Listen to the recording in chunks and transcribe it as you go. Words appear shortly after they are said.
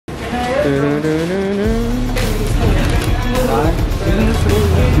Hi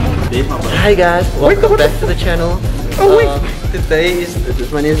guys, welcome back to the channel. Today is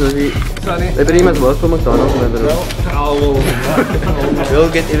my name is Louis. We bring iemand work for McDonald's. We'll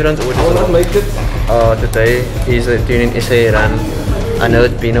get everyone's orders. Today is a tuning essay run. I know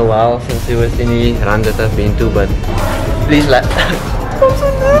it's been a while since there was any run that I've been to, but please like. I'm so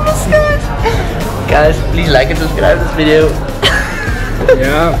nervous, guys. Guys, please like and subscribe to this video.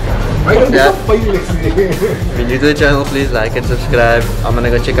 Yeah. If you're new to the channel, please like and subscribe. I'm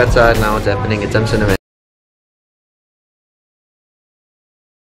gonna go check outside now what's happening at some cinema.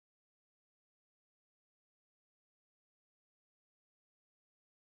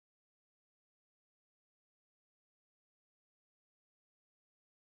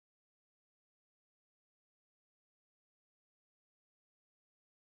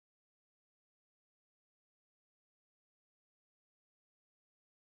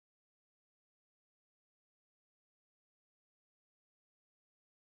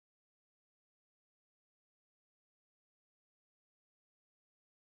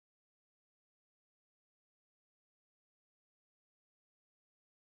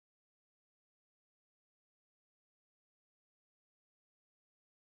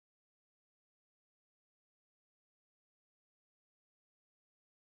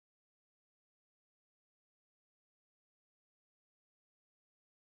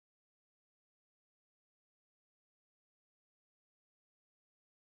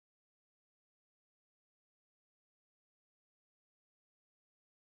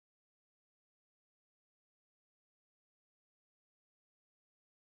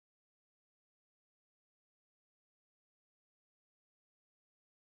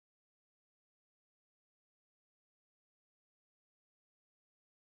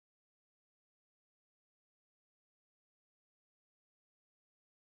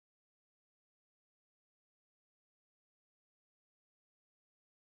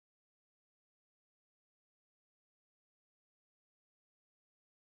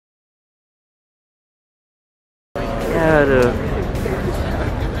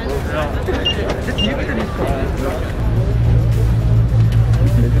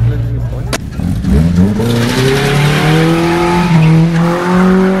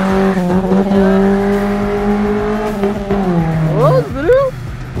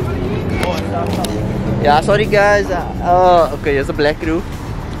 Yeah, sorry guys. Okay, here's the black roof.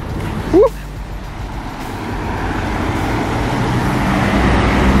 Woo.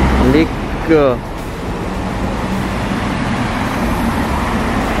 Lekker.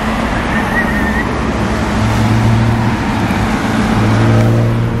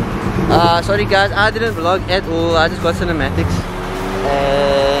 Sorry guys, I didn't vlog at all. I just got cinematics.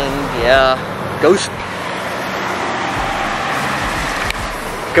 And yeah, ghost.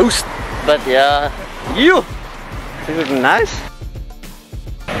 But yeah, you. This looks nice.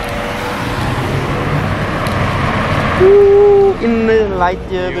 Ooh, in the light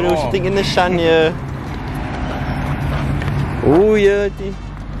here, but we're sitting in the sun here. Oh yeah,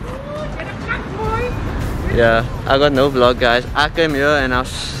 yeah. I got no vlog, guys. I came here and I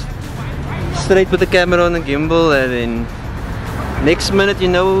was straight with the camera on the gimbal, and then next minute, you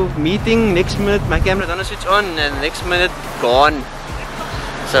know, meeting. Next minute, my camera don't switch on, and next minute, gone.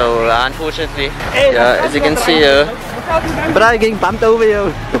 So unfortunately, yeah, as you can see here, but I'm getting bumped over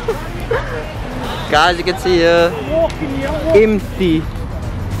here. Guys, you can see here, empty.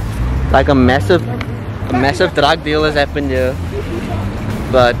 Like a massive drug deal has happened here.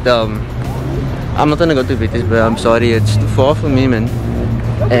 But I'm not gonna go to Fiittest, but I'm sorry, it's too far for me, man.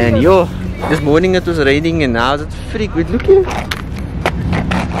 And yo, this morning it was raining, and now it's freak. Look here.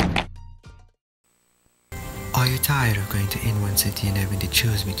 Are you tired of going to one city and having to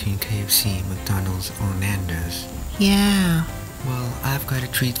choose between KFC, McDonald's or Nando's? Yeah. Well, I've got a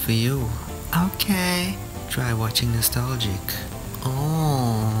treat for you. Okay. Try watching Nastalgic.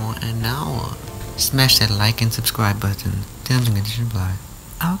 Oh, and now smash that like and subscribe button. Terms and conditions apply.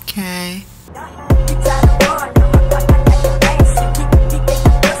 Okay.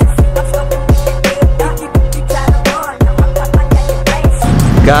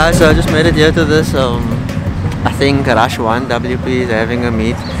 Guys, so I just made it here to this I think Rush1WP is having a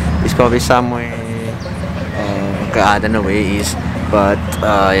meet. He's probably somewhere, I don't know where he is, but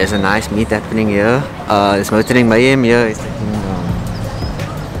there's a nice meet happening here. There's motoring by him here. He's taking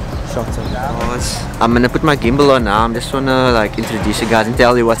shots of cars. I'm gonna put my gimbal on now. I'm just wanna like introduce you guys and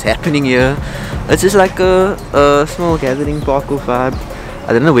tell you what's happening here. It's just like a small gathering parkour vibe.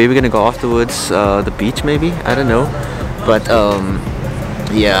 I don't know where we're gonna go afterwards. The beach maybe, I don't know. But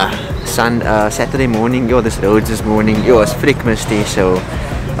yeah, Saturday morning, yo, this roads this morning, yo, it's freak misty, so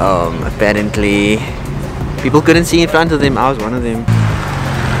apparently people couldn't see in front of them. I was one of them.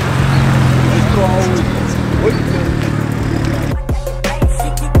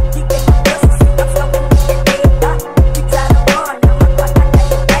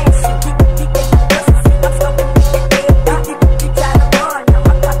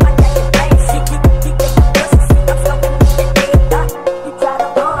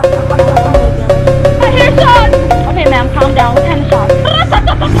 Okay, ma'am, calm down. What kind of shot?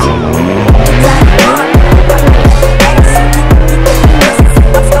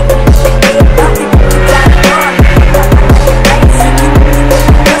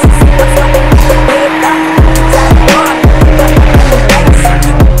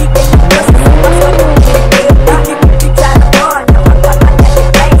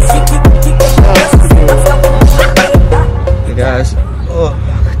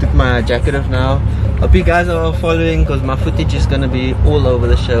 Jacket off now. Hope you guys are following because my footage is gonna be all over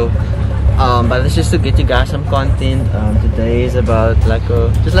the show. But it's just to get you guys some content. Today is about like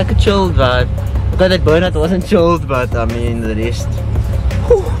just like a chilled vibe. Okay, that burnout wasn't chilled, but I mean the rest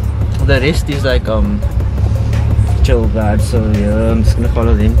is like chilled vibe. So yeah, I'm just gonna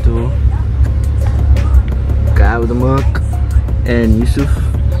follow them too. Guy with the Merc and Yusuf.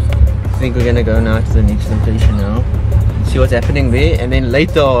 I think we're gonna go now to the next location now. See what's happening there, and then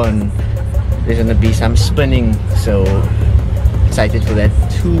later on there's gonna be some spinning, so excited for that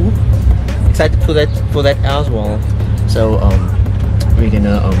too. Excited for that as well. So we're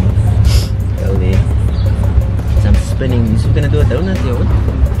gonna go there. Some spinning. Is we gonna do a donut here?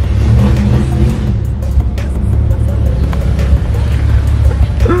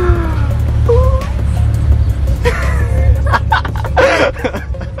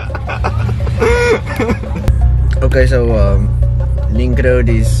 Okay, so Link Road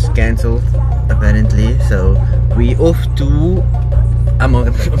is cancelled apparently, so we off to I'm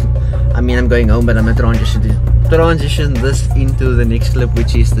going home, but I'm gonna transition this into the next clip,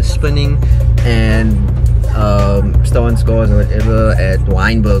 which is the spinning and stance cars or whatever at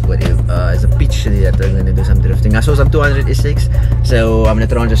WYNBERG, whatever. As a pitch that I'm gonna do some drifting. I saw some 200 S6, so I'm gonna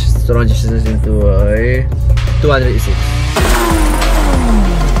transition this into a 200 S6.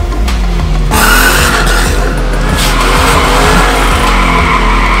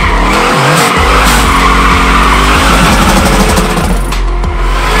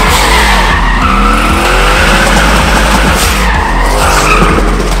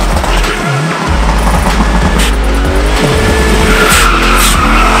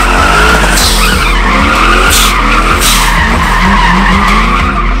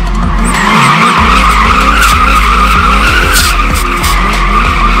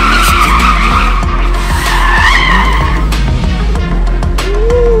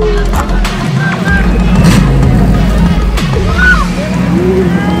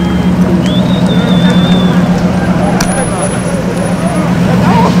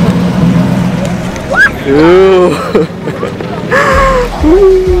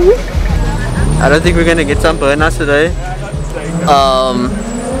 I don't think we're gonna get some burnouts today.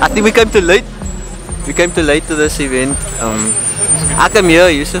 I think we came too late. We came too late to this event. I came here,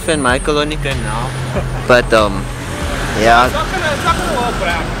 Yusuf and Michael only came now. But yeah.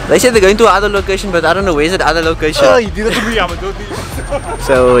 They said they're going to another location, but I don't know where's that other location.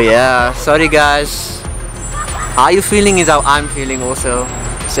 So yeah, sorry guys. How you feeling is how I'm feeling also.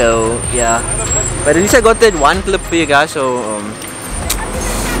 So yeah. But at least I got that one clip for you guys, so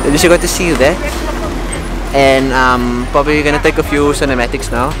at least I got to see that. And probably gonna take a few cinematics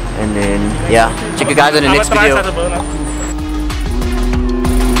now, and then yeah, check you guys in the next video.